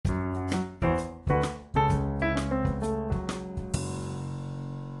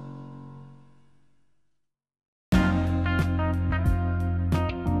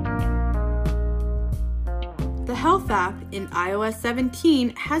app in iOS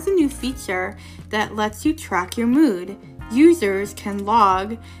 17 has a new feature that lets you track your mood. Users can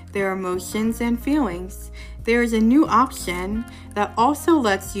log their emotions and feelings. There is a new option that also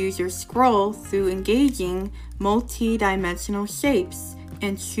lets users scroll through engaging multi-dimensional shapes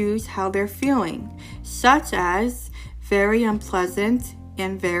and choose how they're feeling, such as very unpleasant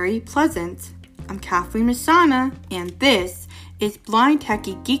and very pleasant. I'm Kathleen Mashana, and this is Blind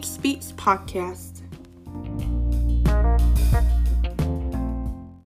Techie Geek Speaks Podcast.